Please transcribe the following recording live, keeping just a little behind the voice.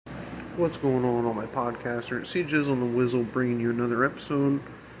What's going on my podcaster? It's CJ's on the Whizzle bringing you another episode.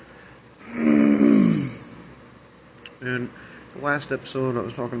 And the last episode I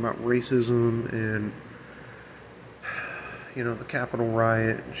was talking about racism and, the Capitol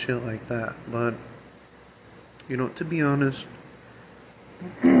riot and shit like that. But, to be honest,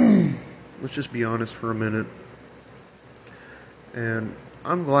 let's just be honest for a minute. And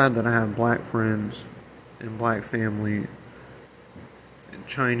I'm glad that I have black friends and black family and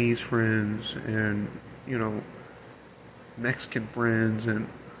Chinese friends and, Mexican friends, and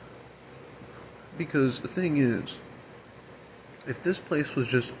because the thing is, if this place was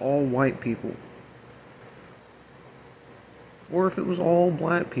just all white people, or if it was all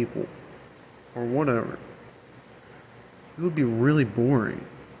black people, or whatever, it would be really boring.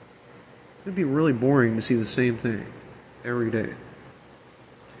 It would be really boring to see the same thing every day.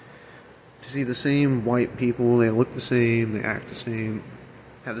 To see the same white people, they look the same, they act the same,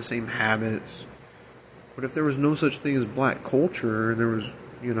 have the same habits. But if there was no such thing as black culture, and there was,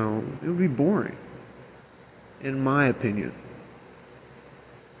 it would be boring. In my opinion.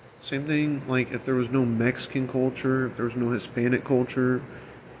 Same thing, like if there was no Mexican culture, if there was no Hispanic culture,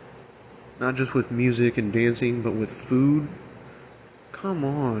 not just with music and dancing, but with food. Come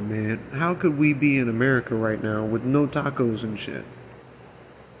on, man. How could we be in America right now with no tacos and shit?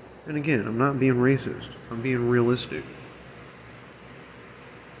 And again, I'm not being racist. I'm being realistic.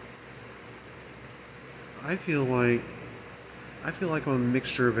 I feel like I'm a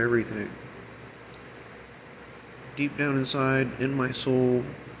mixture of everything. Deep down inside, in my soul,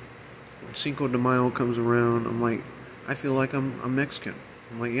 when Cinco de Mayo comes around, I feel like I'm Mexican.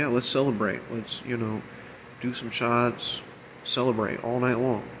 I'm like, yeah, let's celebrate. Let's, do some shots, celebrate all night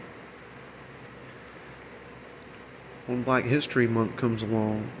long. When Black History Month comes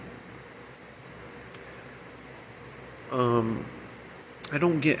along, I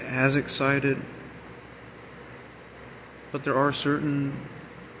don't get as excited, but there are certain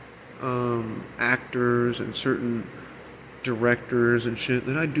actors and certain directors and shit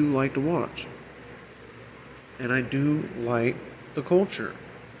that I do like to watch. And I do like the culture.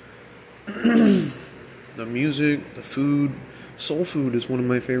 The music, the food. Soul food is one of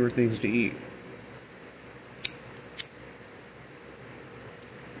my favorite things to eat.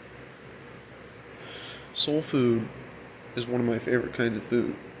 Soul food is one of my favorite kinds of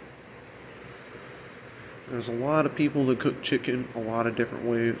food. There's a lot of people that cook chicken a lot of different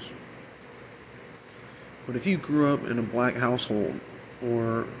ways. But if you grew up in a black household,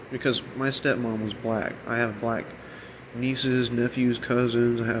 or because my stepmom was black, I have black nieces, nephews,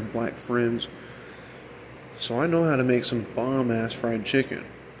 cousins, I have black friends. So I know how to make some bomb-ass fried chicken.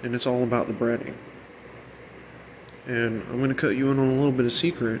 And it's all about the breading. And I'm going to cut you in on a little bit of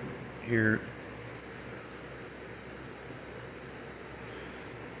secret here.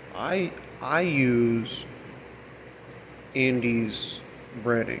 I use Andy's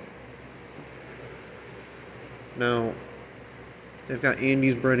breading. Now, they've got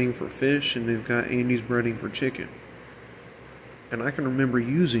Andy's breading for fish, and they've got Andy's breading for chicken. And I can remember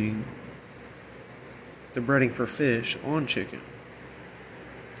using the breading for fish on chicken.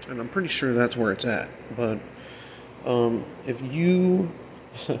 And I'm pretty sure that's where it's at. But, if you...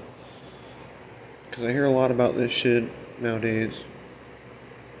 Because I hear a lot about this shit nowadays.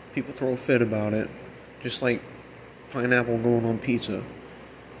 People throw a fit about it. Just like pineapple going on pizza.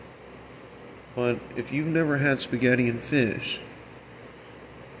 But if you've never had spaghetti and fish,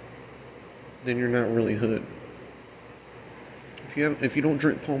 then you're not really hood. If you don't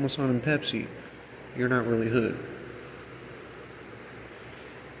drink Parmesan and Pepsi, you're not really hood.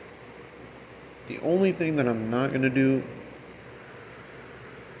 The only thing that I'm not going to do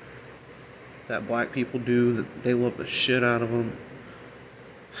that black people do, that they love the shit out of them,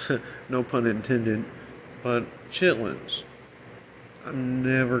 no pun intended, but chitlins. I'm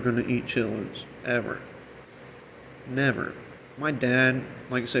never going to eat chitlins, ever. Never. My dad,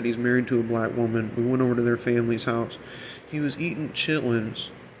 like I said, he's married to a black woman. We went over to their family's house. He was eating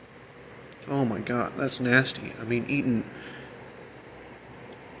chitlins. Oh my god, that's nasty. I mean, eating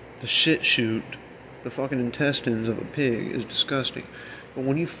the shit chute, the fucking intestines of a pig is disgusting. But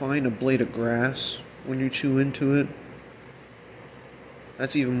when you find a blade of grass, when you chew into it,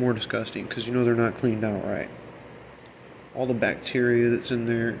 that's even more disgusting, because they're not cleaned out right. All the bacteria that's in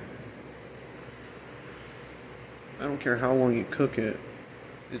there. I don't care how long you cook it.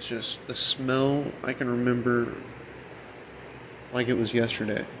 It's just the smell, I can remember like it was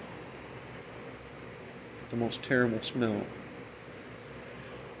yesterday. The most terrible smell.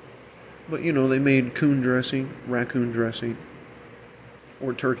 But they made coon dressing, raccoon dressing,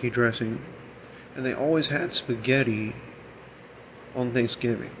 or turkey dressing. And they always had spaghetti on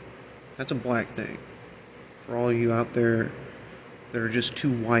Thanksgiving. That's a black thing. For all you out there that are just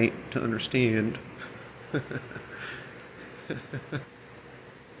too white to understand,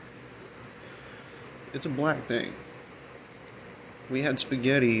 it's a black thing. We had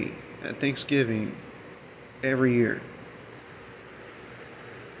spaghetti at Thanksgiving every year.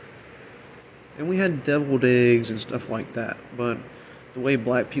 And we had deviled eggs and stuff like that. But the way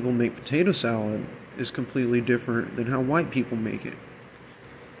black people make potato salad is completely different than how white people make it.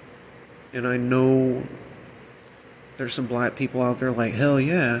 And I know there's some black people out there like, hell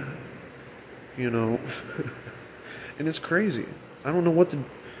yeah, you know. And it's crazy. I don't know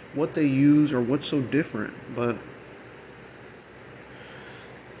what they use or what's so different, but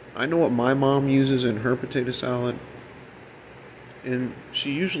I know what my mom uses in her potato salad, and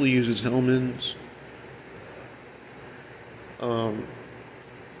she usually uses Hellman's. Um,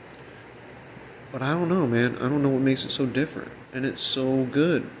 but I don't know, man. I don't know what makes it so different, and it's so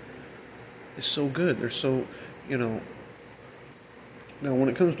good. It's so good. They're so, you know. Now, when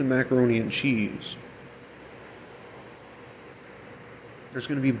it comes to macaroni and cheese, there's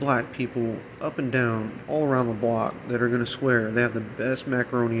going to be black people up and down all around the block that are going to swear they have the best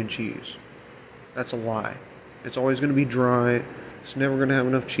macaroni and cheese. That's a lie. It's always going to be dry. It's never going to have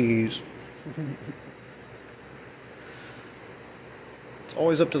enough cheese. It's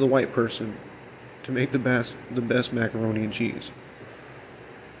always up to the white person to make the best macaroni and cheese.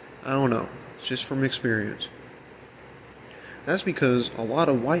 I don't know. It's just from experience. That's because a lot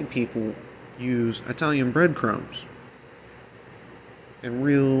of white people use Italian breadcrumbs and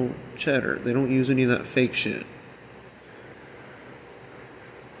real cheddar. They don't use any of that fake shit.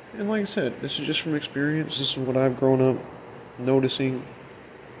 And like I said, this is just from experience. This is what I've grown up noticing.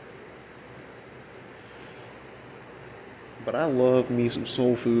 But I love me some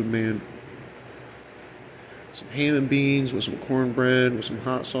soul food, man. Some ham and beans with some cornbread, with some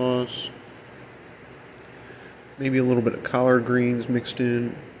hot sauce. Maybe a little bit of collard greens mixed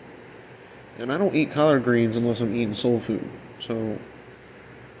in. And I don't eat collard greens unless I'm eating soul food. So,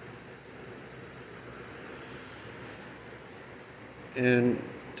 and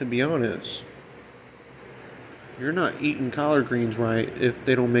to be honest, you're not eating collard greens right if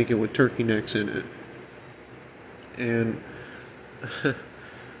they don't make it with turkey necks in it. And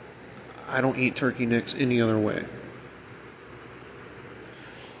I don't eat turkey necks any other way.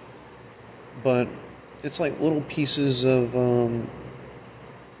 But it's like little pieces of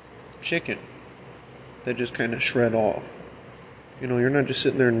chicken that just kind of shred off. You know, you're not just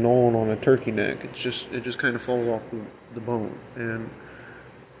sitting there gnawing on a turkey neck. It just kind of falls off the bone, and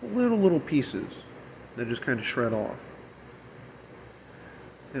little pieces that just kind of shred off.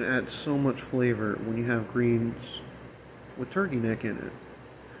 And it adds so much flavor when you have greens with turkey neck in it.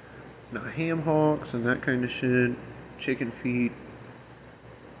 Now ham hocks and that kind of shit, chicken feet,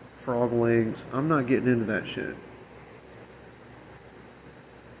 frog legs, I'm not getting into that shit.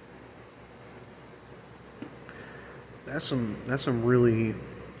 That's some really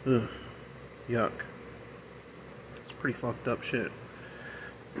yuck. It's pretty fucked up shit.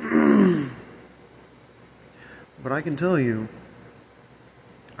 But I can tell you,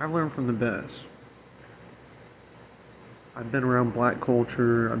 I've learned from the best. I've been around black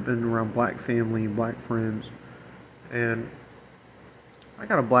culture, I've been around black family, black friends, and I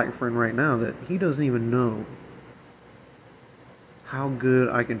got a black friend right now that he doesn't even know how good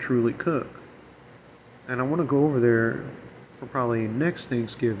I can truly cook. And I want to go over there for probably next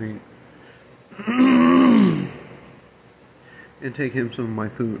Thanksgiving and take him some of my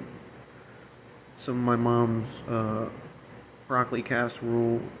food. Some of my mom's broccoli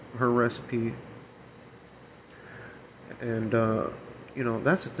casserole, her recipe. And, you know,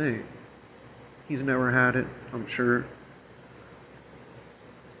 that's the thing. He's never had it, I'm sure.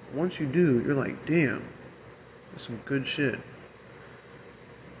 Once you do, you're like, damn, that's some good shit.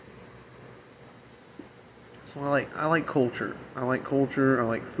 So I like culture. I like culture, I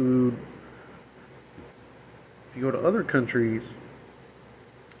like food. If you go to other countries,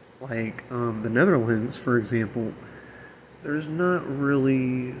 like the Netherlands, for example, there's not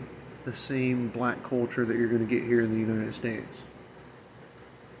really the same black culture that you're going to get here in the United States.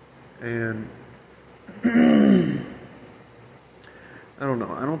 And I don't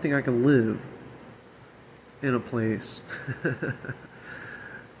know. I don't think I can live in a place.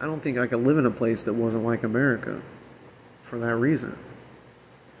 I don't think I could live in a place that wasn't like America for that reason.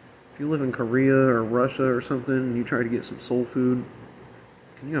 If you live in Korea or Russia or something and you try to get some soul food,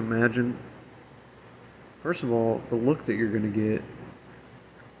 can you imagine? First of all, the look that you're going to get.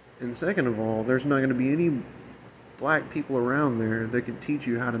 And second of all, there's not going to be any black people around there that can teach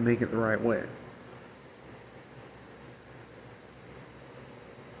you how to make it the right way.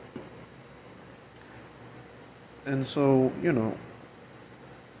 And so,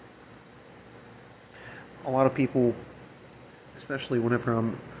 a lot of people, especially whenever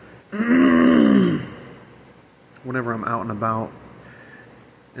I'm out and about,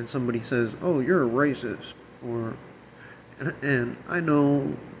 and somebody says, "Oh, you're a racist," and I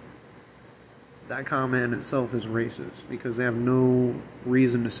know that comment itself is racist because they have no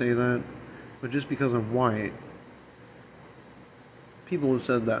reason to say that, but just because I'm white, people have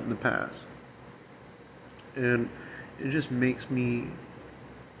said that in the past, and it just makes me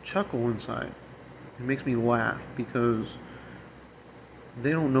chuckle inside. It makes me laugh because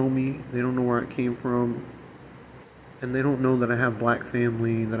they don't know me, they don't know where I came from, and they don't know that I have black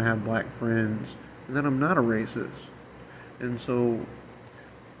family, that I have black friends, and that I'm not a racist. And so,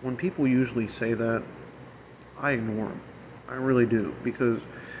 when people usually say that, I ignore them. I really do. Because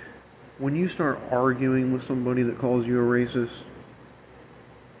when you start arguing with somebody that calls you a racist,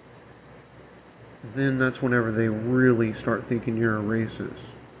 then that's whenever they really start thinking you're a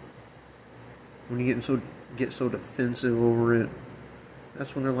racist. When you get so defensive over it,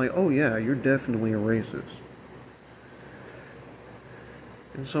 that's when they're like, "Oh yeah, you're definitely a racist."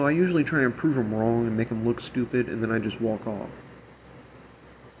 And so I usually try and prove them wrong and make them look stupid, and then I just walk off.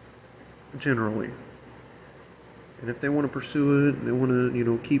 Generally. And if they want to pursue it, and they want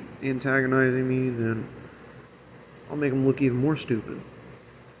to, keep antagonizing me, then I'll make them look even more stupid.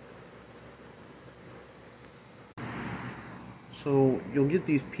 So you'll get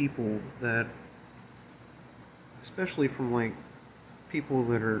these people that, especially from like people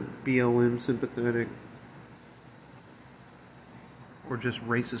that are BLM sympathetic, or just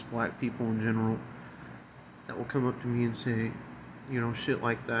racist black people in general, that will come up to me and say, shit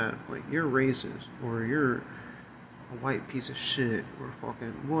like that, like, "You're racist," or "You're a white piece of shit," or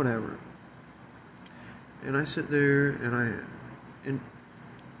fucking whatever. And I sit there and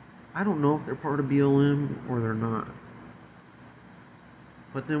I don't know if they're part of BLM or they're not.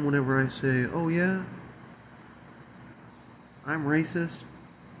 But then whenever I say, "Oh yeah, I'm racist,"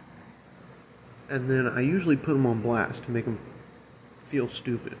 and then I usually put them on blast to make them feel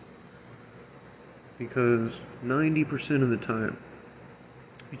stupid. Because 90% of the time,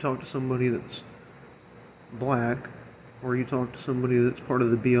 you talk to somebody that's black, or you talk to somebody that's part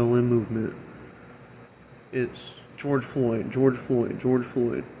of the BLM movement, it's George Floyd, George Floyd, George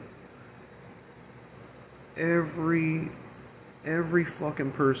Floyd. Every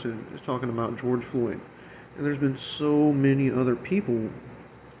fucking person is talking about George Floyd. And there's been so many other people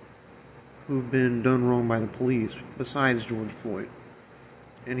who've been done wrong by the police besides George Floyd.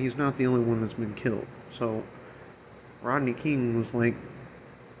 And he's not the only one that's been killed. So, Rodney King was like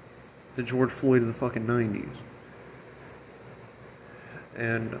the George Floyd of the fucking 90s.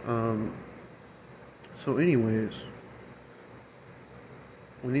 And, so anyways,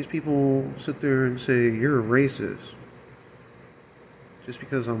 when these people sit there and say, "You're a racist," just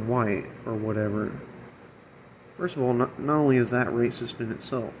because I'm white, or whatever, first of all, not only is that racist in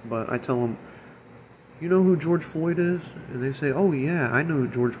itself, but I tell them, "You know who George Floyd is?" And they say, "Oh yeah, I know who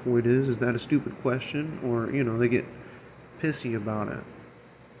George Floyd is. Is that a stupid question?" Or, they get pissy about it.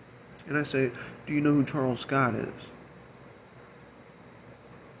 And I say, "Do you know who Charles Scott is?"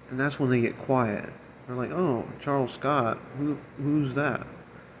 And that's when they get quiet. They're like, "Oh, Charles Scott, who's that?"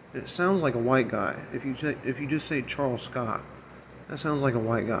 And it sounds like a white guy. If you just say Charles Scott, that sounds like a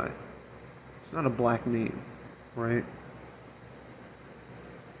white guy. It's not a black name, right?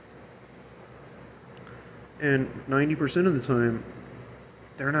 And 90% of the time,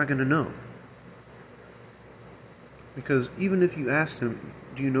 they're not going to know. Because even if you ask them,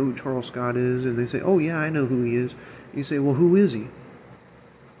 "Do you know who Charles Scott is?" And they say, "Oh yeah, I know who he is." And you say, "Well, who is he?"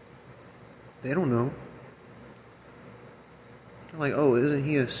 They don't know. They're like, "Oh, isn't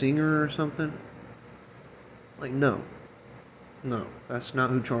he a singer or something?" Like, no. No, that's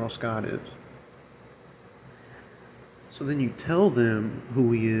not who Charles Scott is. So then you tell them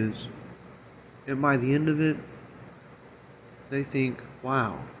who he is, and by the end of it, they think,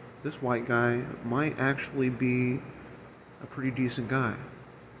 "Wow, this white guy might actually be a pretty decent guy."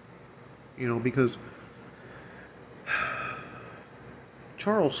 Because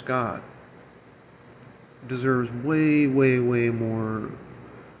Charles Scott deserves way, way, way more,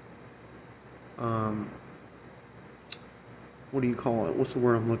 what do you call it? What's the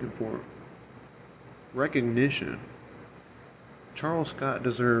word I'm looking for? Recognition. Charles Scott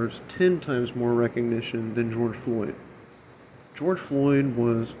deserves 10 times more recognition than George Floyd. George Floyd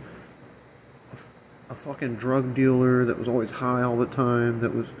was a fucking drug dealer that was always high all the time,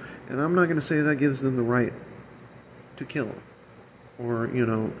 and I'm not going to say that gives them the right to kill him. Or,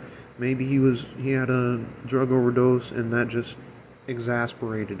 maybe he had a drug overdose and that just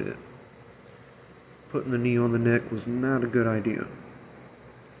exasperated it. putting the knee on the neck was not a good idea.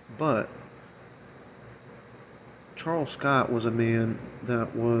 But Charles Scott was a man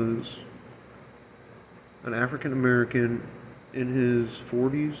that was an African American in his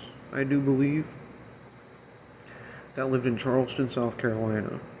 40s, I do believe, that lived in Charleston, South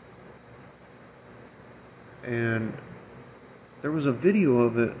Carolina. And there was a video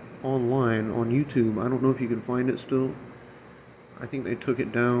of it online on YouTube. I don't know if you can find it still. I think they took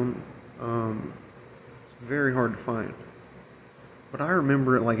it down. It's very hard to find. But I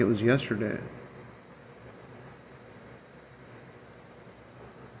remember it like it was yesterday.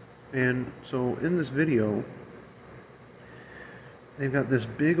 And so in this video, they've got this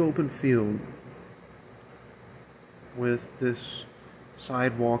big open field with this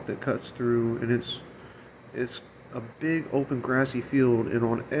sidewalk that cuts through, and it's a big open grassy field, and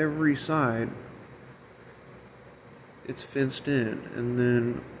on every side it's fenced in, and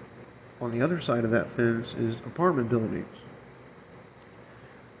then on the other side of that fence is apartment buildings.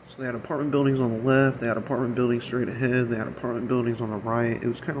 So they had apartment buildings on the left, they had apartment buildings straight ahead, they had apartment buildings on the right. It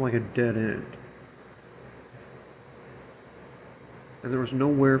was kind of like a dead end. And there was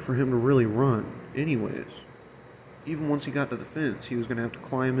nowhere for him to really run anyways. Even once he got to the fence, he was going to have to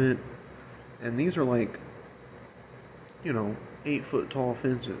climb it. And these are like, 8-foot tall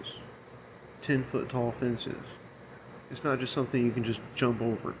fences, 10-foot tall fences. It's not just something you can just jump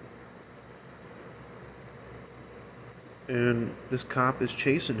over. And this cop is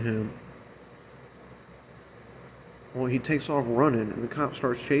chasing him. Well, he takes off running, and the cop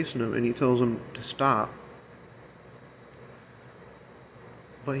starts chasing him, and he tells him to stop.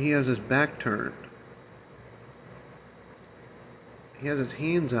 But he has his back turned. He has his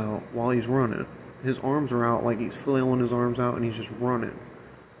hands out while he's running. His arms are out, like he's flailing his arms out, and he's just running.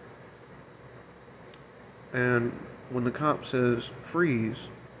 And when the cop says freeze,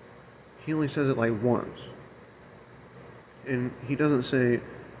 he only says it like once. And he doesn't say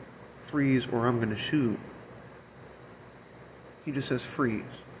freeze or I'm gonna shoot. He just says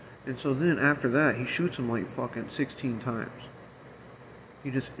freeze. And so then after that, he shoots him like fucking 16 times. He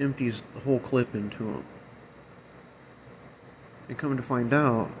just empties the whole clip into him. And coming to find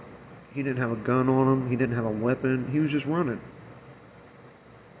out, he didn't have a gun on him, he didn't have a weapon, he was just running.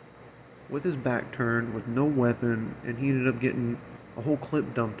 With his back turned, with no weapon, and he ended up getting a whole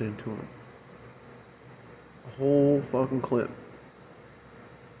clip dumped into him. A whole fucking clip.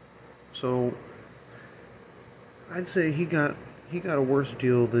 So, I'd say he got a worse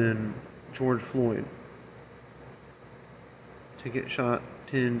deal than George Floyd. To get shot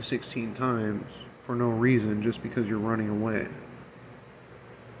 10, 16 times for no reason, just because you're running away.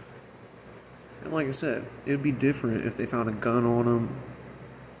 And like I said, it would be different if they found a gun on him,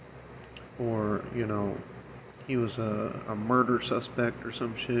 or, he was a murder suspect or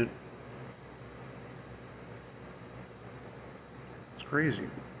some shit. It's crazy.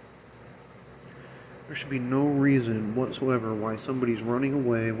 There should be no reason whatsoever why somebody's running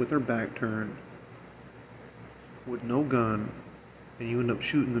away with their back turned, with no gun, and you end up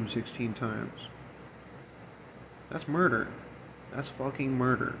shooting them 16 times. That's murder. That's fucking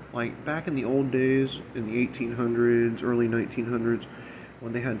murder. Like, back in the old days, in the 1800s, early 1900s,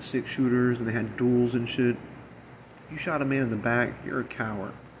 when they had 6 shooters and they had duels and shit, if you shot a man in the back, you're a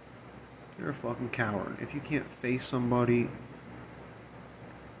coward. You're a fucking coward. If you can't face somebody,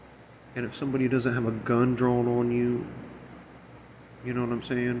 and if somebody doesn't have a gun drawn on you, you know what I'm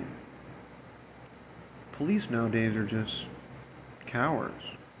saying? Police nowadays are just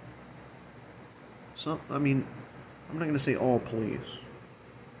cowards. I'm not going to say all police.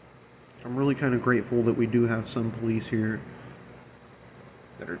 I'm really kind of grateful that we do have some police here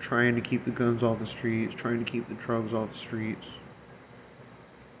that are trying to keep the guns off the streets, trying to keep the drugs off the streets.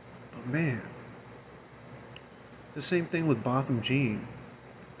 But man, the same thing with Botham Jean.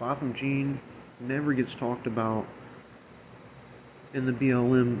 Botham Jean never gets talked about in the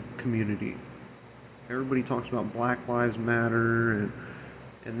BLM community. Everybody talks about Black Lives Matter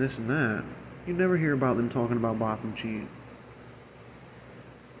and this and that. You never hear about them talking about Botham Jean.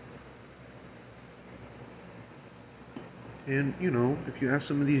 And, if you ask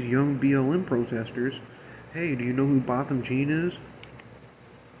some of these young BLM protesters, hey, do you know who Botham Jean is?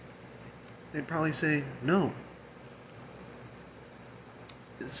 They'd probably say, no.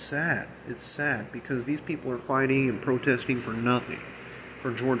 It's sad. It's sad because these people are fighting and protesting for nothing,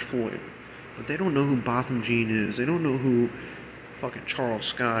 for George Floyd. But they don't know who Botham Jean is. They don't know who fucking Charles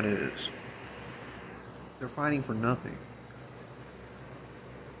Scott is. They're fighting for nothing.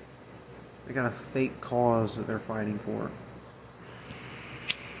 They got a fake cause that they're fighting for.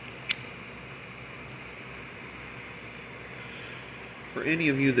 For any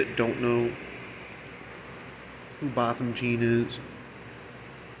of you that don't know, who Botham Jean is.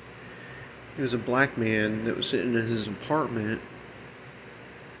 He was a black man that was sitting in his apartment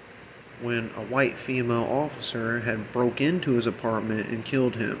when a white female officer had broke into his apartment and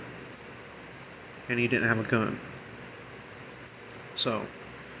killed him. And he didn't have a gun. So,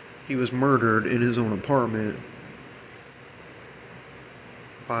 he was murdered in his own apartment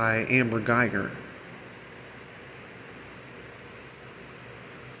by Amber Geiger.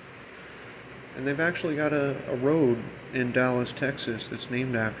 And they've actually got a road in Dallas, Texas that's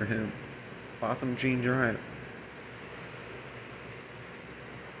named after him. Botham Jean Drive.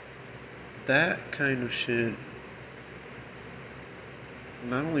 That kind of shit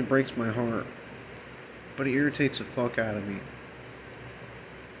not only breaks my heart, but it irritates the fuck out of me.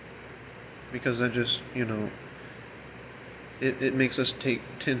 Because that just, it makes us take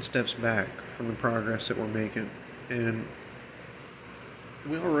 10 steps back from the progress that we're making. And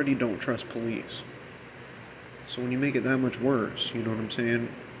we already don't trust police. So when you make it that much worse, you know what I'm saying?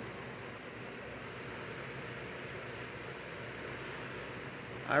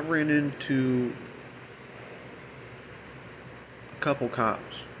 I ran into a couple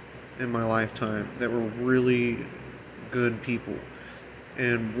cops in my lifetime that were really good people.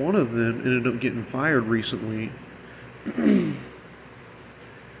 And one of them ended up getting fired recently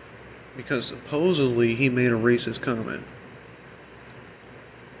because supposedly he made a racist comment.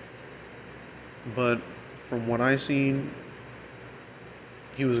 But from what I seen,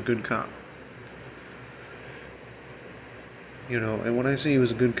 he was a good cop. And when I say he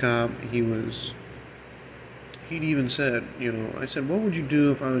was a good cop, he'd even said, I said, what would you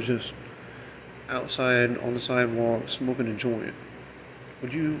do if I was just outside on the sidewalk smoking a joint?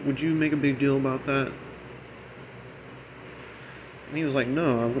 Would you make a big deal about that? And he was like,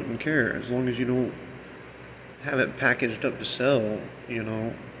 no, I wouldn't care, as long as you don't have it packaged up to sell,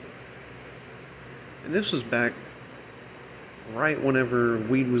 And this was back right whenever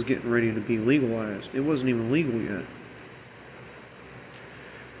weed was getting ready to be legalized. It wasn't even legal yet.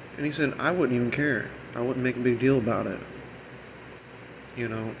 And he said, I wouldn't even care. I wouldn't make a big deal about it.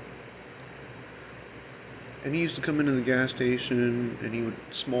 And he used to come into the gas station and he would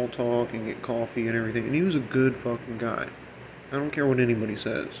small talk and get coffee and everything. And he was a good fucking guy. I don't care what anybody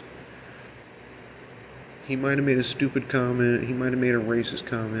says. He might have made a stupid comment. He might have made a racist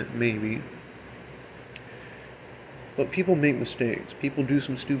comment, maybe. But people make mistakes. People do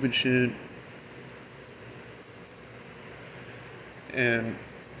some stupid shit. And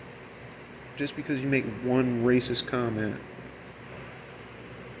just because you make one racist comment,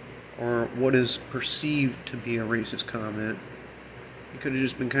 or what is perceived to be a racist comment, you could have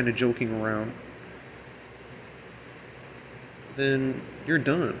just been kind of joking around, then you're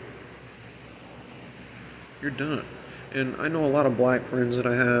done. You're done. And I know a lot of black friends that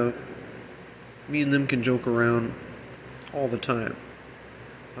I have. Me and them can joke around all the time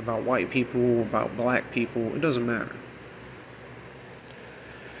about white people, about black people. It doesn't matter.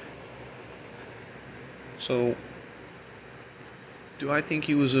 So, do I think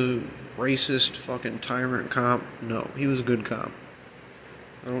he was a racist fucking tyrant cop? No, he was a good cop.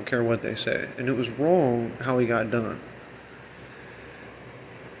 I don't care what they say. And it was wrong how he got done.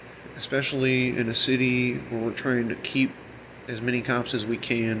 Especially in a city where we're trying to keep as many cops as we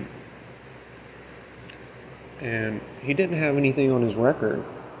can. And he didn't have anything on his record.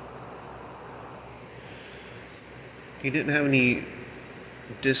 He didn't have any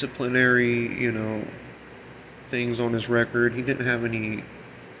disciplinary, things on his record. He didn't have any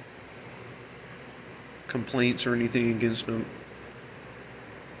complaints or anything against him.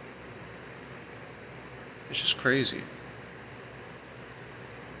 It's just crazy.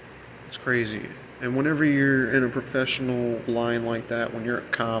 It's crazy. And whenever you're in a professional line like that, when you're a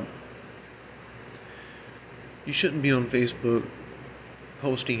cop, you shouldn't be on Facebook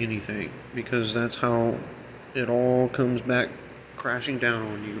posting anything, because that's how it all comes back crashing down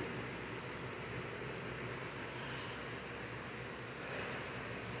on you.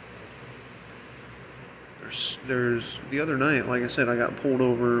 There's the other night, like I said, I got pulled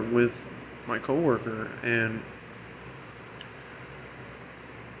over with my coworker, and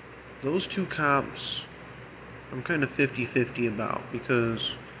those two cops I'm kind of 50-50 about,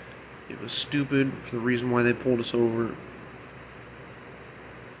 because it was stupid for the reason why they pulled us over,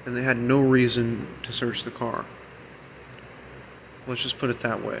 and they had no reason to search the car. Let's just put it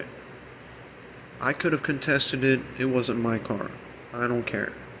that way. I could have contested it. It wasn't my car. I don't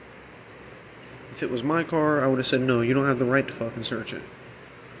care. If it was my car, I would have said, no, you don't have the right to fucking search it.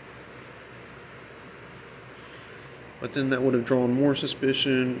 But then that would have drawn more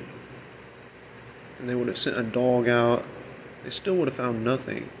suspicion, and they would have sent a dog out. They still would have found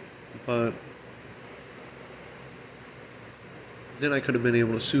nothing. But then I could have been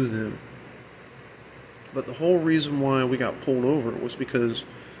able to sue them. But the whole reason why we got pulled over was because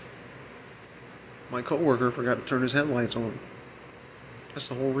my coworker forgot to turn his headlights on. That's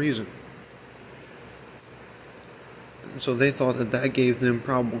the whole reason. And so they thought that that gave them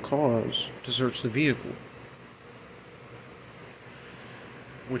probable cause to search the vehicle,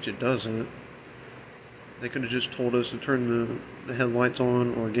 which it doesn't. They could have just told us to turn the headlights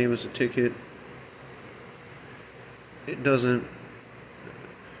on or gave us a ticket. It doesn't.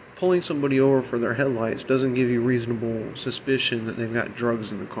 Pulling somebody over for their headlights doesn't give you reasonable suspicion that they've got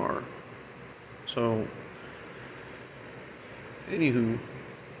drugs in the car. So, anywho,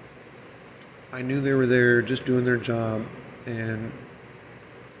 I knew they were there just doing their job, and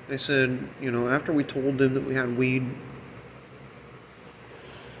they said, after we told them that we had weed,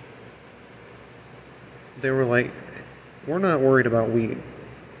 they were like, we're not worried about weed.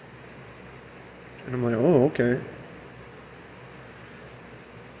 And I'm like, oh, okay.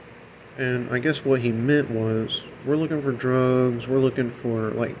 And I guess what he meant was, we're looking for drugs, we're looking for,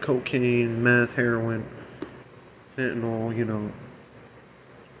 like, cocaine, meth, heroin, fentanyl,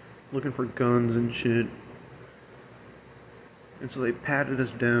 looking for guns and shit. And so they patted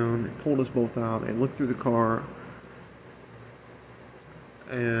us down, they pulled us both out, they looked through the car,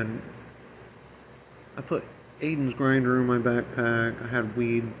 and I put Aiden's grinder in my backpack, I had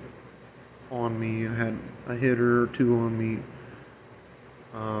weed on me, I had a hitter or two on me,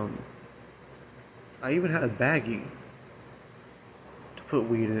 I even had a baggie to put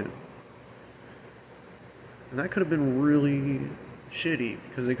weed in. And that could have been really shitty,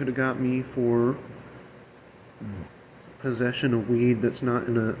 because they could have got me for possession of weed that's not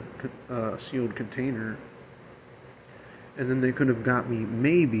in a sealed container. And then they could have got me,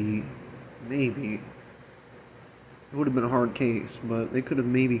 maybe, it would have been a hard case, but they could have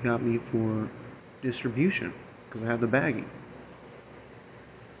maybe got me for distribution, because I had the baggie.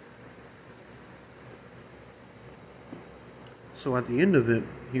 So at the end of it,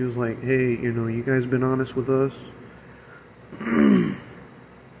 he was like, hey, you guys been honest with us? And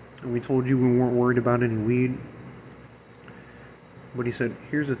we told you we weren't worried about any weed. But he said,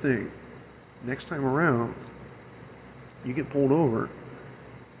 here's the thing. Next time around, you get pulled over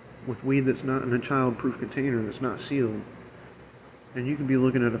with weed that's not in a child-proof container, that's not sealed, and you could be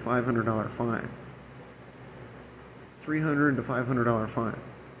looking at a $500 fine. $300 to $500 fine.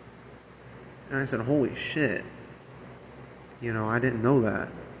 And I said, holy shit. I didn't know that.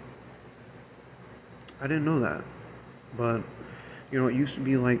 But, it used to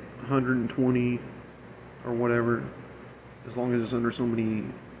be like 120 or whatever, as long as it's under so many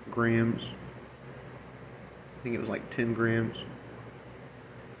grams. I think it was like 10 grams.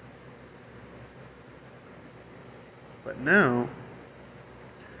 But now,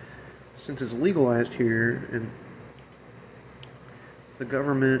 since it's legalized here, and the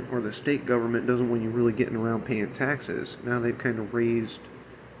government or the state government doesn't want you really getting around paying taxes, now they've kind of raised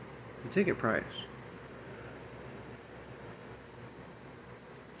the ticket price.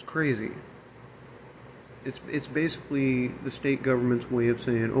 It's crazy. It's basically the state government's way of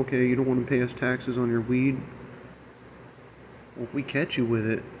saying, okay, you don't want to pay us taxes on your weed? Well, if we catch you with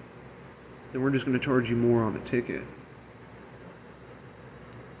it, then we're just going to charge you more on the ticket.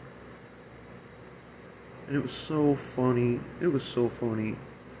 And it was so funny. The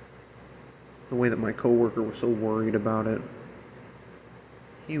way that my coworker was so worried about it.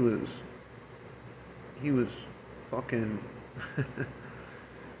 He was fucking...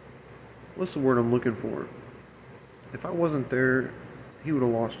 What's the word I'm looking for? If I wasn't there, he would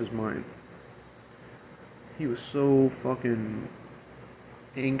have lost his mind. He was so fucking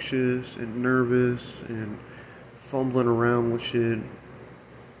anxious and nervous and fumbling around with shit.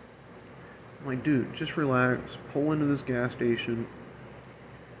 I'm like, dude, just relax, pull into this gas station.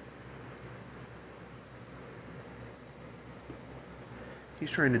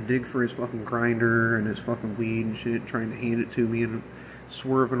 He's trying to dig for his fucking grinder and his fucking weed and shit, trying to hand it to me and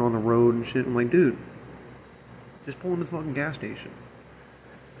swerving on the road and shit. I'm like, dude, just pull into the fucking gas station.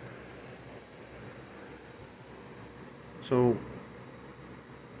 So,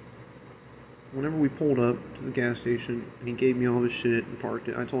 whenever we pulled up to the gas station and he gave me all this shit and parked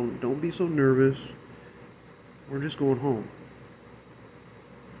it, I told him, don't be so nervous. We're just going home.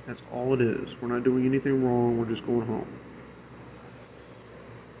 That's all it is. We're not doing anything wrong. We're just going home.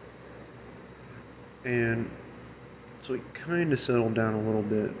 And so he kind of settled down a little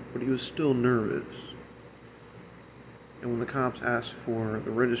bit, but he was still nervous. And when the cops asked for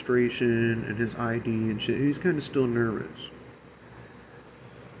the registration and his ID and shit, he was kind of still nervous.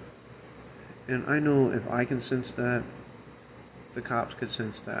 And I know if I can sense that, the cops could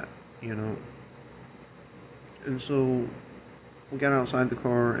sense that, And so we got outside the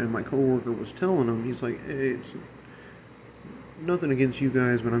car, and my coworker was telling him, he's like, hey, it's nothing against you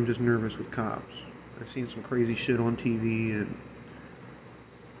guys, but I'm just nervous with cops. I've seen some crazy shit on TV, and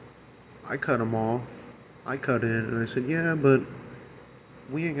I cut him off. I cut in, and I said, yeah, but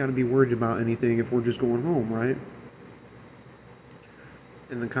we ain't got to be worried about anything if we're just going home, right?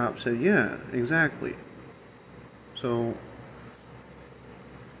 And the cop said, yeah, exactly. So,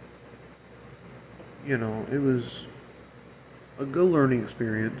 it was a good learning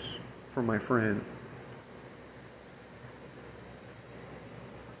experience for my friend.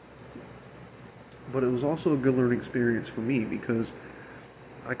 But it was also a good learning experience for me because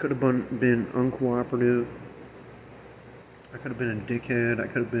I could have been uncooperative. I could have been a dickhead. I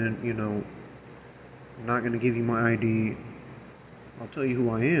could have been, I'm not going to give you my ID. I'll tell you who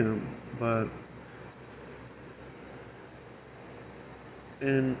I am. But,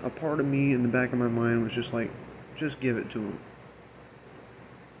 and a part of me in the back of my mind was just like, just give it to him.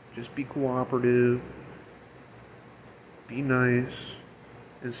 Just be cooperative. Be nice.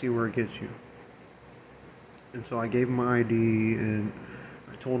 And see where it gets you. And so I gave him my ID, and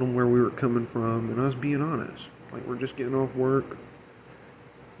I told him where we were coming from, and I was being honest. Like, we're just getting off work.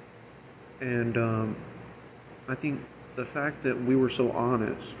 And I think the fact that we were so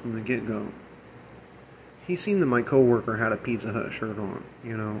honest from the get-go, he seen that my coworker had a Pizza Hut shirt on,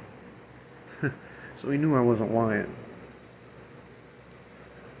 so he knew I wasn't lying.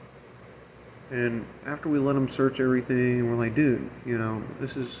 And after we let him search everything, we're like, dude, we're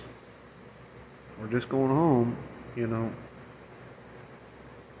just going home,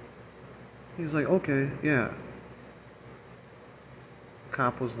 He's like, okay, yeah.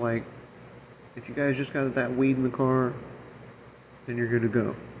 Cop was like, if you guys just got that weed in the car, then you're good to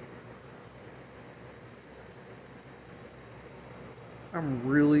go. I'm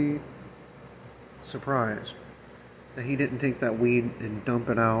really surprised that he didn't take that weed and dump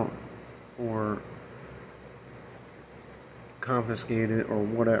it out or confiscate it or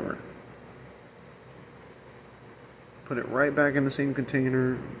whatever. Put it right back in the same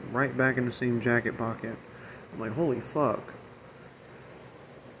container, right back in the same jacket pocket. I'm like, holy fuck.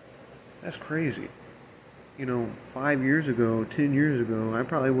 That's crazy. 5 years ago, 10 years ago, I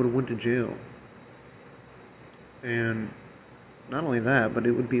probably would have went to jail. And not only that, but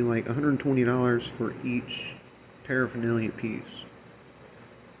it would be like $120 for each paraphernalia piece.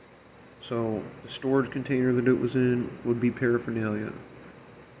 So the storage container that it was in would be paraphernalia.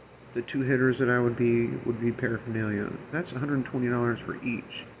 The 2 hitters that I would be paraphernalia. That's $120 for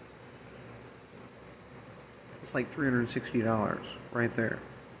each. It's like $360 right there.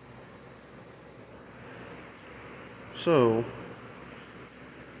 So,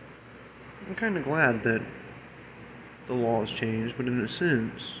 I'm kind of glad that the law has changed, but in a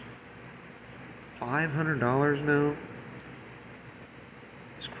sense, $500 now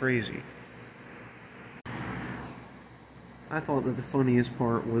is crazy. I thought that the funniest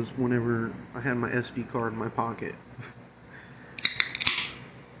part was whenever I had my SD card in my pocket.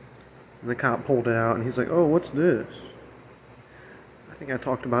 And the cop pulled it out and he's like, oh, what's this? I think I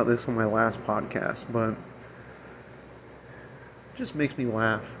talked about this on my last podcast, but it just makes me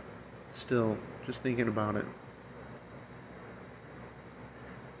laugh still, just thinking about it.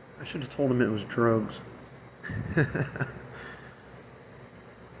 I should have told him it was drugs. I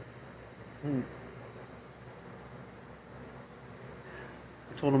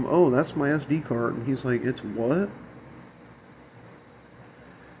told him, oh, that's my SD card. And he's like, it's what?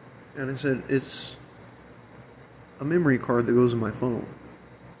 And I said, it's a memory card that goes in my phone.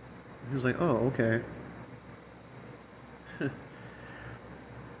 He was like, oh, okay.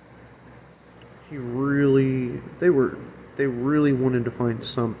 They really wanted to find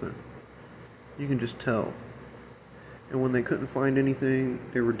something. You can just tell. And when they couldn't find anything,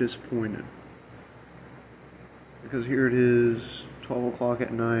 they were disappointed. Because here it is, 12 o'clock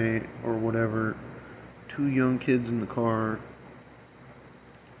at night, or whatever, 2 young kids in the car.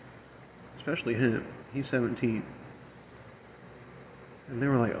 Especially him. He's 17. And they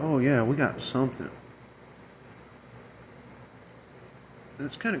were like, oh yeah, we got something. And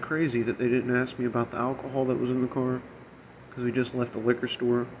it's kind of crazy that they didn't ask me about the alcohol that was in the car, because we just left the liquor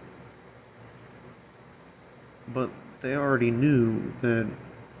store. But they already knew that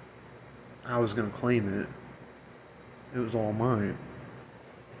I was going to claim it. It was all mine.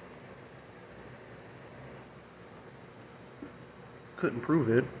 Couldn't prove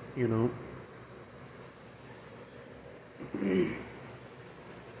it,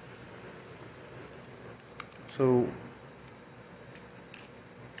 So,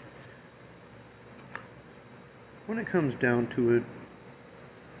 when it comes down to it,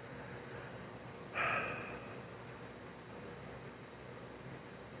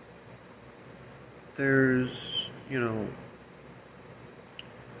 there's been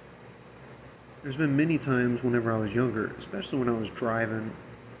many times whenever I was younger, especially when I was driving,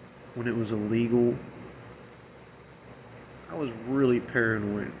 when it was illegal, I was really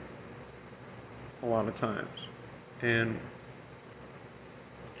paranoid a lot of times. And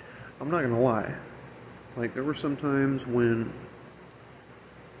I'm not gonna lie, like, there were some times when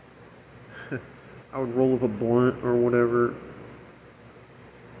I would roll up a blunt or whatever,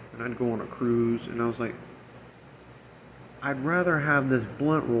 and I'd go on a cruise, and I was like, I'd rather have this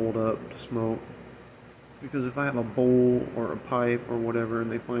blunt rolled up to smoke, because if I have a bowl or a pipe or whatever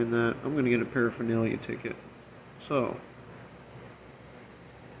and they find that, I'm going to get a paraphernalia ticket. So,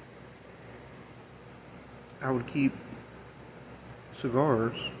 I would keep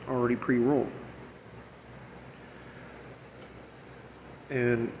cigars already pre-rolled.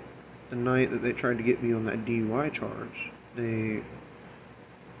 And the night that they tried to get me on that DUI charge, they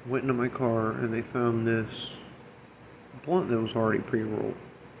went into my car and they found this blunt that was already pre-rolled.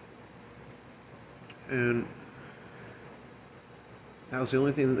 And that was the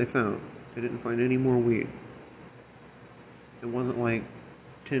only thing that they found. They didn't find any more weed. It wasn't like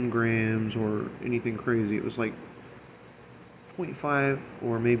 10 grams or anything crazy. It was like 0.5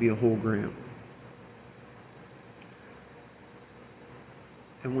 or maybe a whole gram.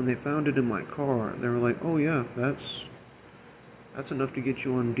 And when they found it in my car, they were like, oh yeah, that's enough to get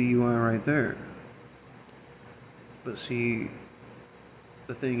you on DUI right there. But see,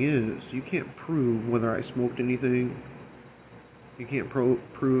 the thing is, you can't prove whether I smoked anything. You can't prove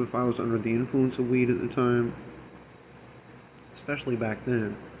if I was under the influence of weed at the time, especially back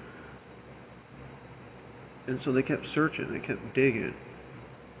then. And so they kept searching, they kept digging.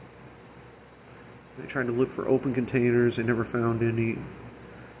 They tried to look for open containers, they never found any.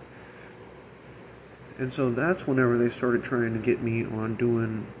 And so that's whenever they started trying to get me on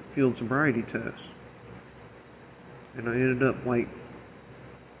doing field sobriety tests. And I ended up, like,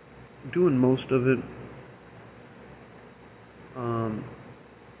 doing most of it.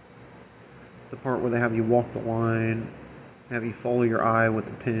 The part where they have you walk the line, have you follow your eye with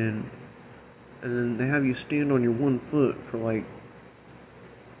a pin, and then they have you stand on your one foot for like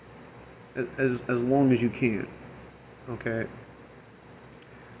as long as you can. Okay?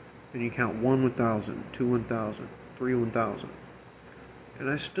 And you count 1 1,000, 2 1,000, 3 1,000. And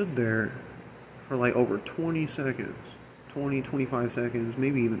I stood there for like over 20 seconds, 20, 25 seconds,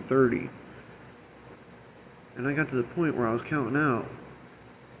 maybe even 30. And I got to the point where I was counting out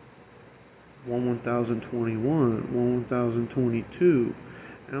 1 1,021, 1 1,022.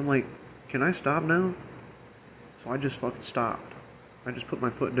 And I'm like, can I stop now? So I just fucking stopped. I just put my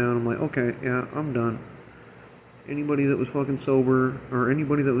foot down. I'm like, okay, yeah, I'm done. Anybody that was fucking sober or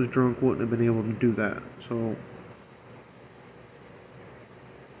anybody that was drunk wouldn't have been able to do that. So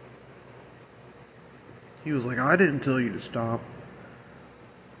he was like, I didn't tell you to stop.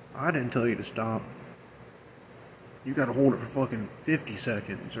 I didn't tell you to stop. You gotta hold it for fucking 50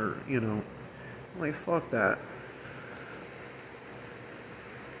 seconds or, I'm like, fuck that.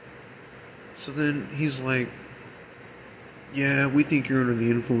 So then he's like, yeah, we think you're under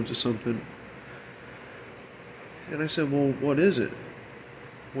the influence of something. And I said, well, what is it?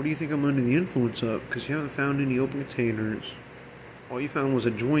 What do you think I'm under the influence of? Because you haven't found any open containers. All you found was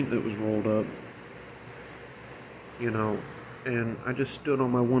a joint that was rolled up. And I just stood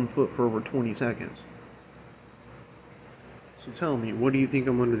on my one foot for over 20 seconds. So tell me, what do you think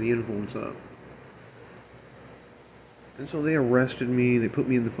I'm under the influence of? And so they arrested me, they put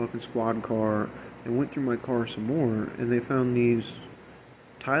me in the fucking squad car, and went through my car some more, and they found these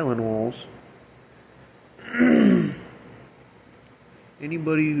Tylenols.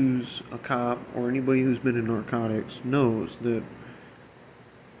 Anybody who's a cop or anybody who's been in narcotics knows that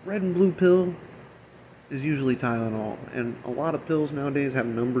red and blue pill is usually Tylenol. And a lot of pills nowadays have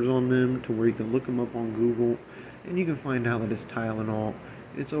numbers on them to where you can look them up on Google and you can find out that it's Tylenol.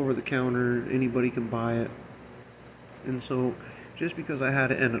 It's over the counter, anybody can buy it. And so, just because I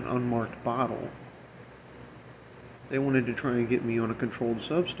had it in an unmarked bottle, they wanted to try and get me on a controlled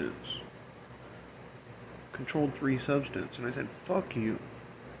substance. Controlled 3 substance. And I said, fuck you.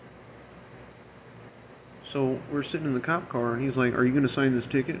 So, we're sitting in the cop car, and he's like, are you going to sign this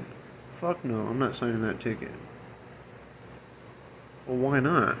ticket? Fuck no, I'm not signing that ticket. Well, why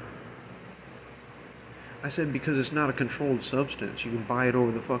not? I said, because it's not a controlled substance. You can buy it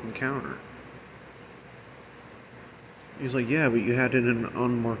over the fucking counter. He's like, yeah, but you had it in an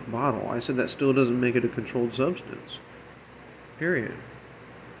unmarked bottle. I said, that still doesn't make it a controlled substance. Period.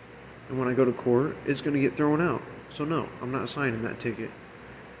 And when I go to court, it's going to get thrown out. So no, I'm not signing that ticket.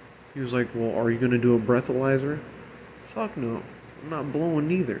 He was like, well, are you going to do a breathalyzer? Fuck no. I'm not blowing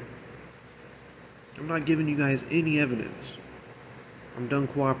neither. I'm not giving you guys any evidence. I'm done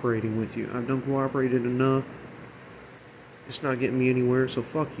cooperating with you. I've done cooperated enough. It's not getting me anywhere, so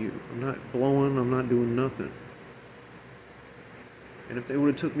fuck you. I'm not blowing, I'm not doing nothing. And if they would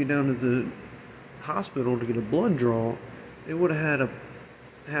have took me down to the hospital to get a blood draw, they would have had to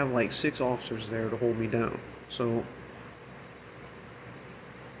have like 6 officers there to hold me down. So,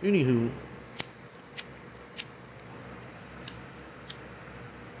 anywho,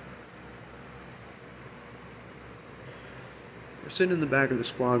 we're sitting in the back of the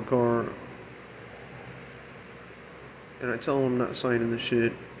squad car, and I tell him I'm not signing the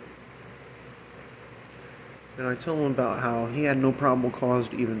shit. And I tell him about how he had no probable cause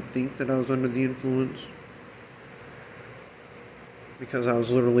to even think that I was under the influence, because I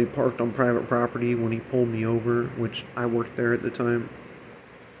was literally parked on private property when he pulled me over, which I worked there at the time.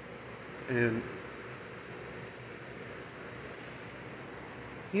 And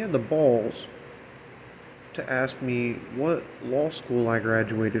he had the balls to ask me what law school I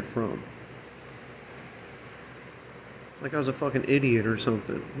graduated from. Like I was a fucking idiot or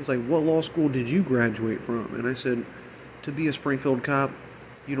something. He's like, what law school did you graduate from? And I said, to be a Springfield cop,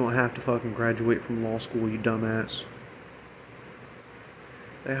 you don't have to fucking graduate from law school, you dumbass.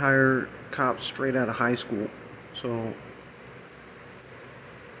 They hire cops straight out of high school. So,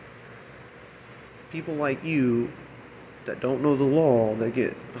 people like you that don't know the law, they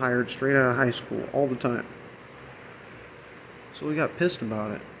get hired straight out of high school all the time. So he got pissed about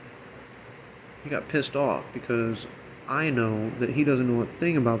it. He got pissed off because I know that he doesn't know a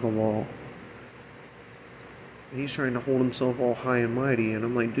thing about the law. And he's trying to hold himself all high and mighty. And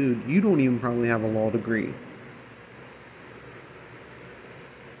I'm like, dude, you don't even probably have a law degree.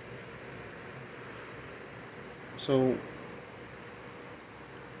 So,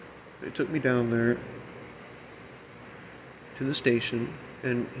 they took me down there to the station.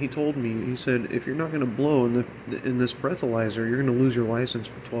 And he told me, he said, if you're not going to blow in this breathalyzer, you're going to lose your license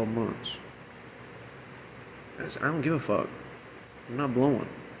for 12 months. I said, I don't give a fuck. I'm not blowing.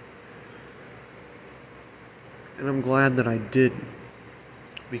 And I'm glad that I didn't.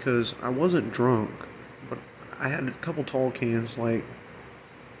 Because I wasn't drunk, but I had a couple tall cans like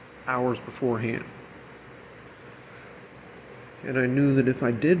hours beforehand. And I knew that if I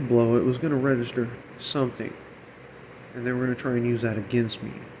did blow, it was going to register something. And they were going to try and use that against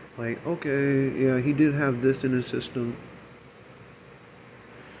me. Like, okay, yeah, he did have this in his system.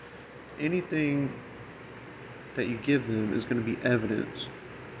 Anything that you give them is going to be evidence.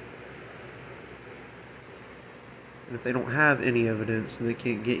 And if they don't have any evidence, then they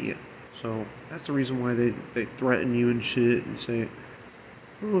can't get you. So that's the reason why they threaten you and shit and say,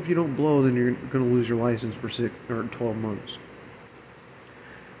 oh, if you don't blow, then you're going to lose your license for 6 or 12 months.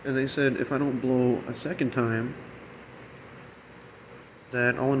 And they said if I don't blow a second time,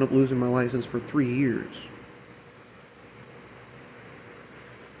 that I'll end up losing my license for 3 years.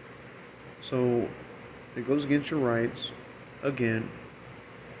 So it goes against your rights again.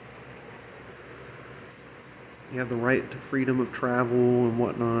 You have the right to freedom of travel and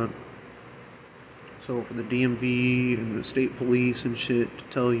whatnot. So for the DMV and the state police and shit to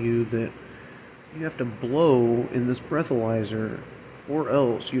tell you that you have to blow in this breathalyzer or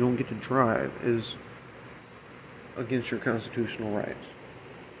else you don't get to drive is against your constitutional rights.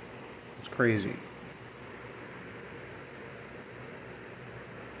 It's crazy.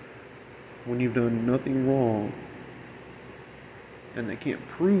 When you've done nothing wrong and they can't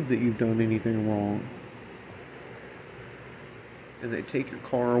prove that you've done anything wrong, and they take your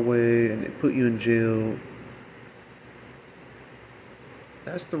car away and they put you in jail,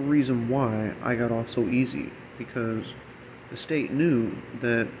 that's the reason why I got off so easy, because the state knew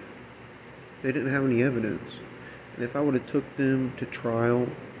that they didn't have any evidence. And if I would have took them to trial,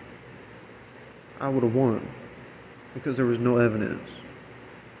 I would have won, because there was no evidence.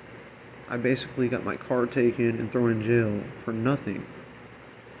 I basically got my car taken and thrown in jail for nothing,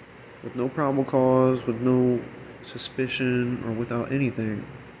 with no probable cause, with no suspicion, or without anything.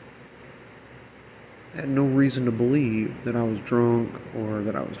 I had no reason to believe that I was drunk or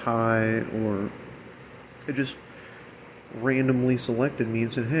that I was high, or it just randomly selected me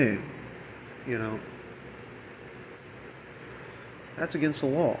and said, hey, you know, that's against the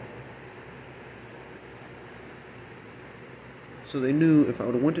law. So they knew if I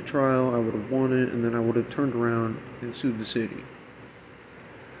would have went to trial, I would have won it, and then I would have turned around and sued the city.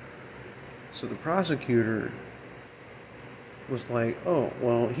 So the prosecutor was like, oh,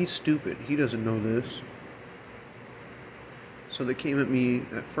 well, he's stupid. He doesn't know this. So they came at me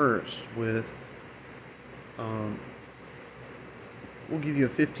at first with, we'll give you a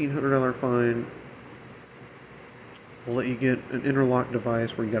 $1,500 fine We'll let you get an interlock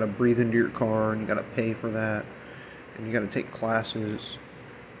device where you gotta breathe into your car and you gotta pay for that and you gotta take classes.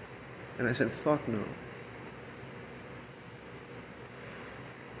 And I said, fuck no.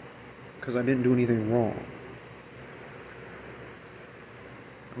 Because I didn't do anything wrong.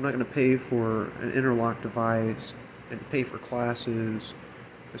 I'm not gonna pay for an interlock device and pay for classes.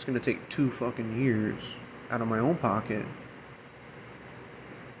 It's gonna take 2 fucking years out of my own pocket.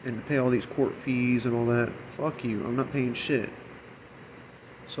 And to pay all these court fees and all that. Fuck you, I'm not paying shit.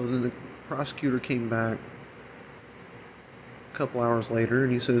 So then the prosecutor came back a couple hours later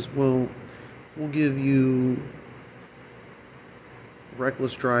and he says, well, we'll give you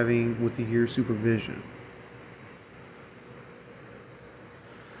reckless driving with a year's supervision.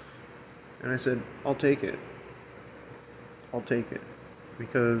 And I said, I'll take it. I'll take it.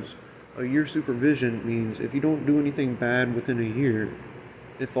 Because a year's supervision means if you don't do anything bad within a year,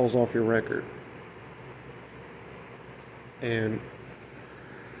 it falls off your record. And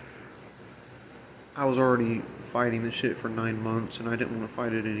I was already fighting this shit for 9 months and I didn't want to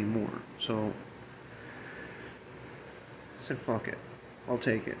fight it anymore. So I said, fuck it. I'll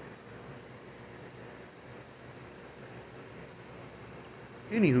take it.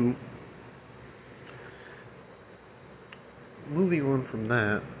 Anywho, moving on from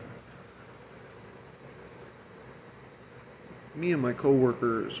that, me and my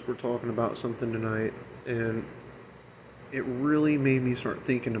coworkers were talking about something tonight, and it really made me start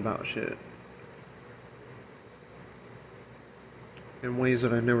thinking about shit in ways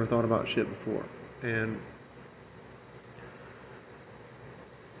that I never thought about shit before. And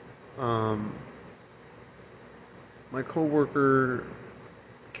my coworker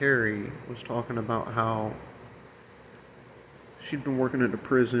Carrie was talking about how she'd been working at a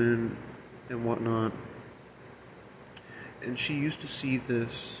prison and whatnot, and she used to see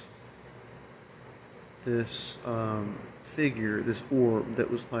this figure, this orb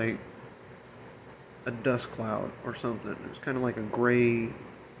that was like a dust cloud or something. It was kind of like a gray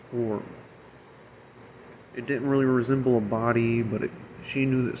orb. It didn't really resemble a body, but she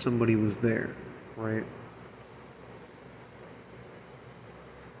knew that somebody was there, right?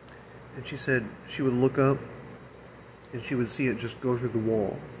 And she said she would look up and she would see it just go through the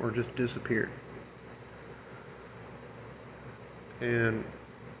wall or just disappear. And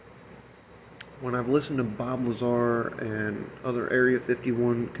when I've listened to Bob Lazar and other Area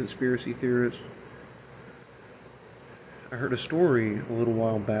 51 conspiracy theorists, I heard a story a little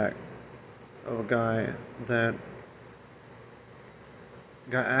while back of a guy that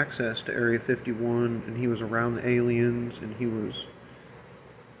got access to Area 51 and he was around the aliens and he was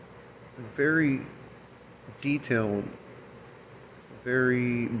very detailed,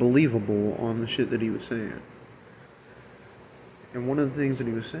 very believable on the shit that he was saying. And one of the things that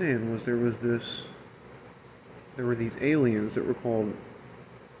he was saying was there were these aliens that were called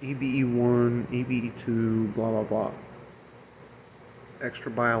EBE-1, EBE-2, blah blah blah.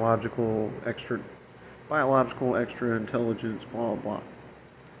 Extra biological, extra intelligence, blah blah blah.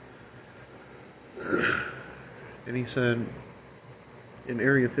 And he said in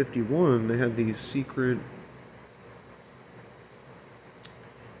Area 51 they had these secret,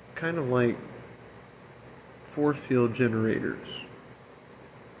 kind of like force field generators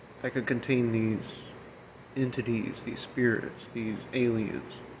that could contain these entities, these spirits, these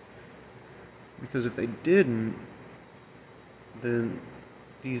aliens. Because if they didn't, then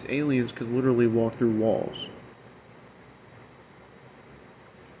these aliens could literally walk through walls.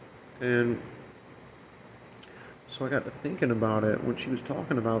 And so I got to thinking about it when she was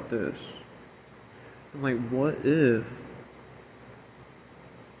talking about this. I'm like, what if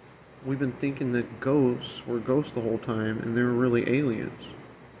we've been thinking that ghosts were ghosts the whole time and they were really aliens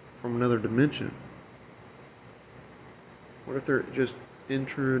from another dimension? What if they're just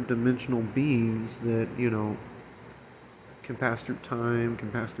interdimensional beings that, can pass through time,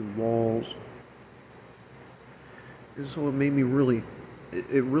 can pass through walls? And so it made me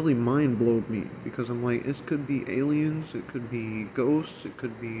it really mind blowed me, because I'm like, it could be aliens, it could be ghosts, it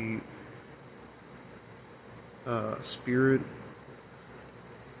could be spirit.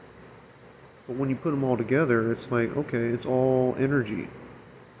 But when you put them all together, it's like, okay, it's all energy.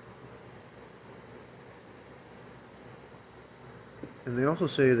 And they also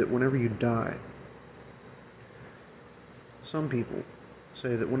say that whenever you die, some people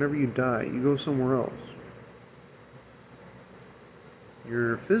say that whenever you die, you go somewhere else.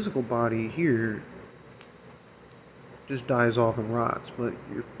 Your physical body here just dies off and rots, but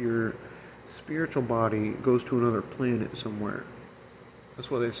your spiritual body goes to another planet somewhere. That's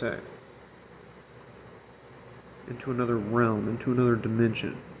what they say. Into another realm, into another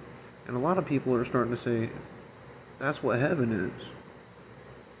dimension. And a lot of people are starting to say That's what heaven is.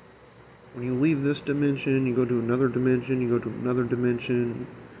 When you leave this dimension, you go to another dimension, you go to another dimension,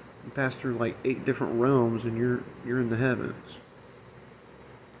 you pass through like 8 different realms, and you're in the heavens.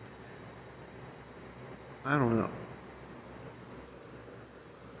 I don't know.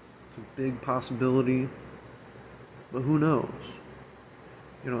 It's a big possibility, but who knows?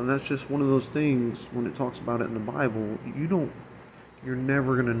 And that's just one of those things when it talks about it in the Bible, you're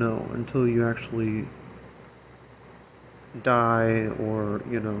never going to know until you actually die or,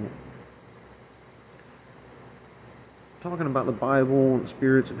 talking about the Bible and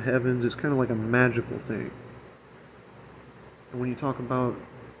spirits and heavens is kind of like a magical thing. And when you talk about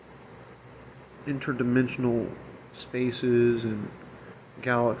interdimensional spaces and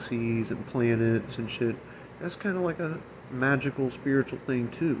galaxies and planets and shit, that's kind of like a magical spiritual thing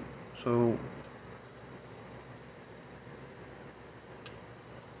too. So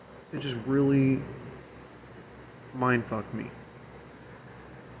it just really mindfucked me,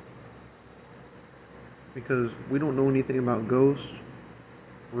 because we don't know anything about ghosts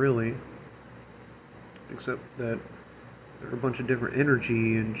really, except that they're a bunch of different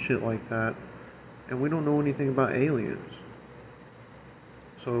energy and shit like that, and we don't know anything about aliens.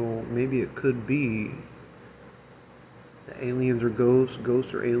 So maybe it could be that aliens are ghosts,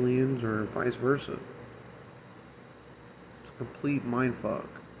 ghosts are aliens, or vice versa. It's a complete mindfuck.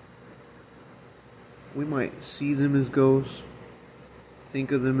 We might see them as ghosts,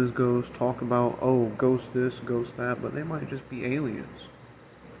 think of them as ghosts, talk about, oh, ghost this, ghost that, but they might just be aliens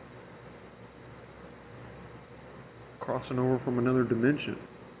crossing over from another dimension.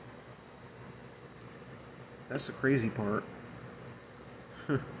 That's the crazy part.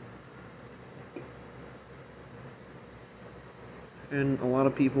 And a lot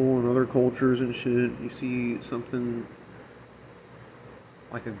of people in other cultures and shit, you see something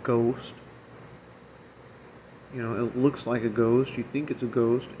like a ghost. It looks like a ghost. You think it's a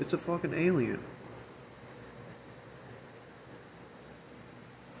ghost. It's a fucking alien.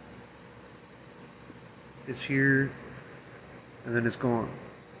 It's here, and then it's gone.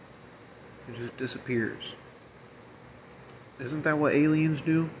 It just disappears. Isn't that what aliens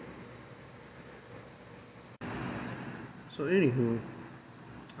do? So anywho,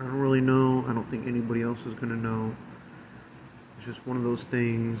 I don't really know. I don't think anybody else is gonna know. It's just one of those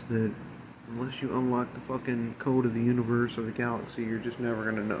things that unless you unlock the fucking code of the universe or the galaxy, you're just never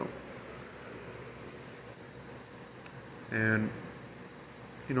gonna know. And,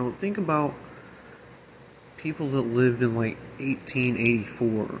 think about people that lived in like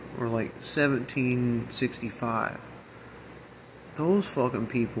 1884 or like 1765. Those fucking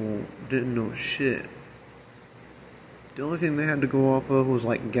people didn't know shit. The only thing they had to go off of was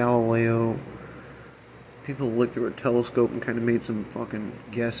like Galileo. People looked through a telescope and kind of made some fucking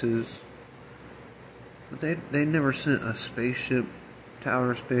guesses. But they never sent a spaceship to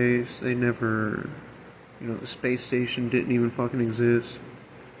outer space. They never, the space station didn't even fucking exist.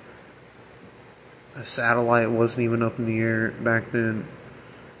 A satellite wasn't even up in the air back then.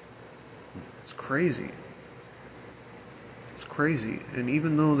 It's crazy. It's crazy. And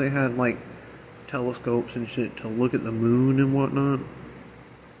even though they had like telescopes and shit to look at the moon and whatnot,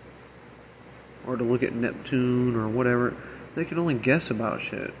 or to look at Neptune or whatever, they could only guess about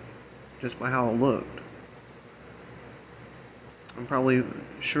shit just by how it looked. I'm probably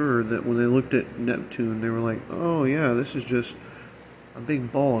sure that when they looked at Neptune, they were like, oh yeah, this is just a big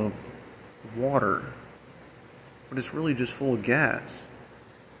ball of water. But it's really just full of gas.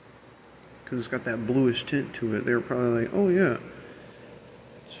 Because it's got that bluish tint to it. They were probably like, oh yeah,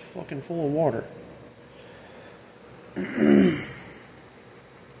 it's fucking full of water.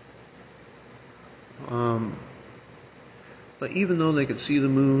 But even though they could see the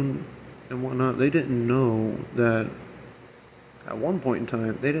moon and whatnot, they didn't know that at one point in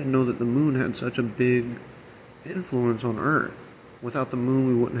time, they didn't know that the moon had such a big influence on Earth. Without the moon,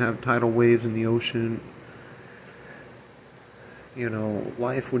 we wouldn't have tidal waves in the ocean.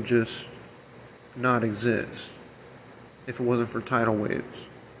 Life would just not exist if it wasn't for tidal waves.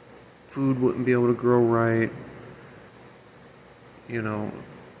 Food wouldn't be able to grow right.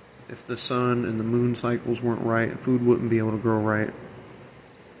 If the sun and the moon cycles weren't right, food wouldn't be able to grow right.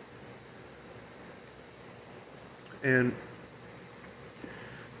 And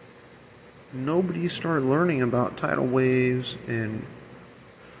nobody started learning about tidal waves and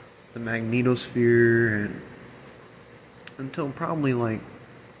the magnetosphere and until probably like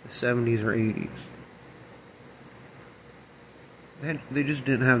the 70s or 80s. They just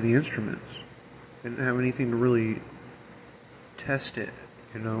didn't have the instruments. They didn't have anything to really test it,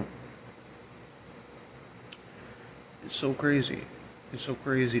 It's so crazy. It's so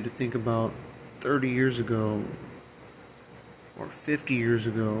crazy to think about 30 years ago, or 50 years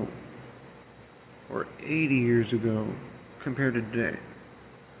ago or 80 years ago compared to today.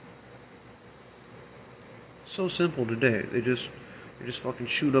 So simple today. They just fucking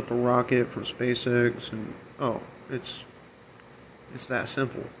shoot up a rocket from SpaceX and it's that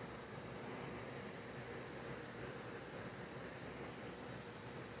simple.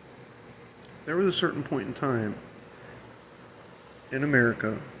 There was a certain point in time in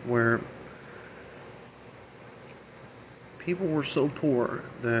America where people were so poor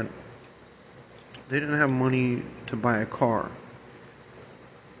that they didn't have money to buy a car.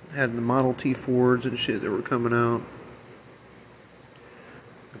 Had the Model T Fords and shit that were coming out.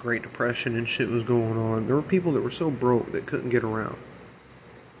 The Great Depression and shit was going on. There were people that were so broke that couldn't get around.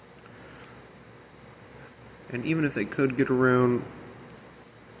 And even if they could get around,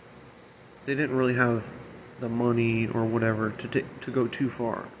 they didn't really have the money or whatever to go too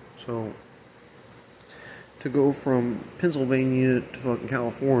far. So to go from Pennsylvania to fucking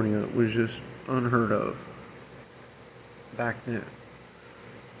California was just unheard of back then.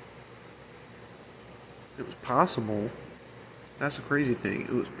 It was possible. That's the crazy thing.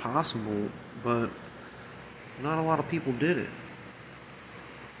 It was possible, but not a lot of people did it.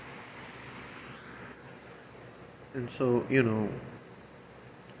 And so,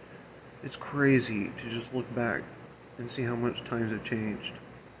 it's crazy to just look back and see how much times have changed.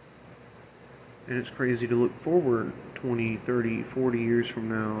 And it's crazy to look forward 20, 30, 40 years from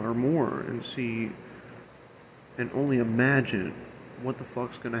now or more and see and only imagine what the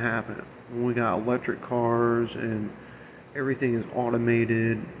fuck's gonna happen when we got electric cars and everything is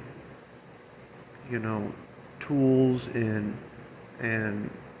automated, tools and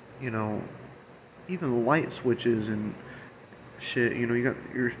even light switches and shit. You got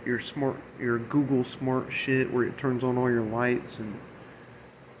your Google smart shit where it turns on all your lights, and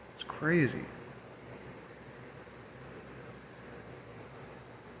it's crazy.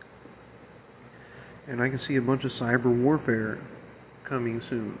 And I can see a bunch of cyber warfare coming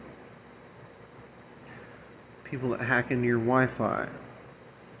soon. People that hack into your Wi-Fi.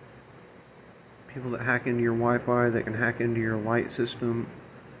 People that hack into your Wi-Fi, that can hack into your light system,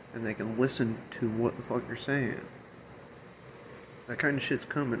 and they can listen to what the fuck you're saying. That kind of shit's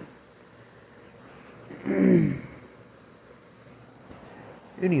coming.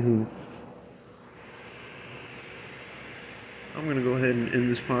 Anywho, I'm going to go ahead and end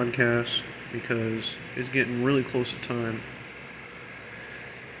this podcast because it's getting really close to time.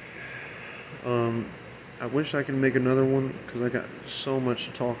 I wish I could make another one because I got so much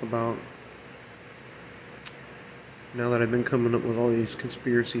to talk about. Now that I've been coming up with all these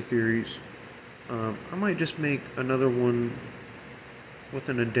conspiracy theories, I might just make another one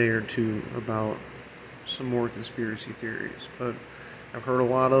within a day or two about some more conspiracy theories. But I've heard a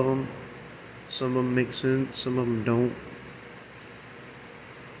lot of them. Some of them make sense, some of them don't.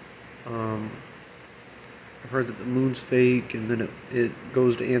 I've heard that the moon's fake, and then it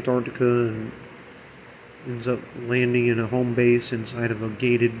goes to Antarctica and ends up landing in a home base inside of a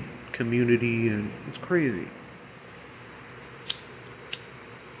gated community, and it's crazy.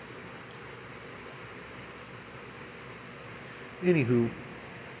 Anywho,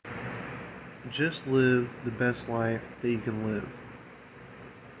 just live the best life that you can live.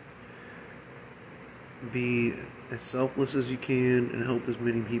 Be as selfless as you can and help as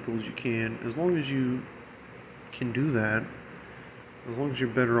many people as you can. As long as you can do that, as long as you're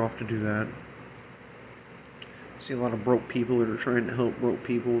better off to do that. I see a lot of broke people that are trying to help broke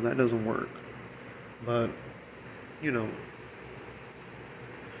people. That doesn't work. But, it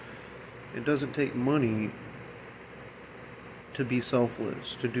doesn't take money to be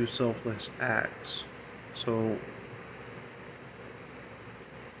selfless, to do selfless acts. So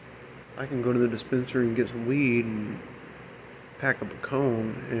I can go to the dispensary and get some weed and pack up a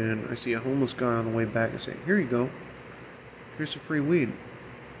cone, and I see a homeless guy on the way back and say, "Here you go. Here's some free weed."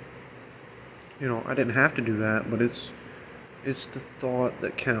 I didn't have to do that, but it's the thought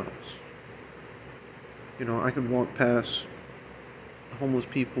that counts. I could walk past homeless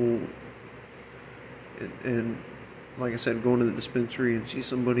people and like I said, go into the dispensary and see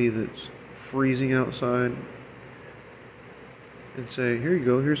somebody that's freezing outside and say, "Here you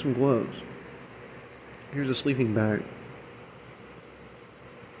go, here's some gloves. Here's a sleeping bag."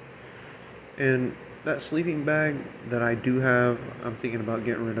 And that sleeping bag that I do have, I'm thinking about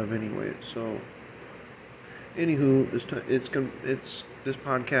getting rid of anyway. So, anywho, this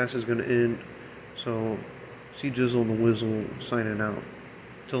podcast is gonna end. So, see Jizzle and the Whizzle signing out.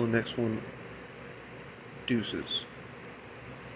 Till the next one, deuces.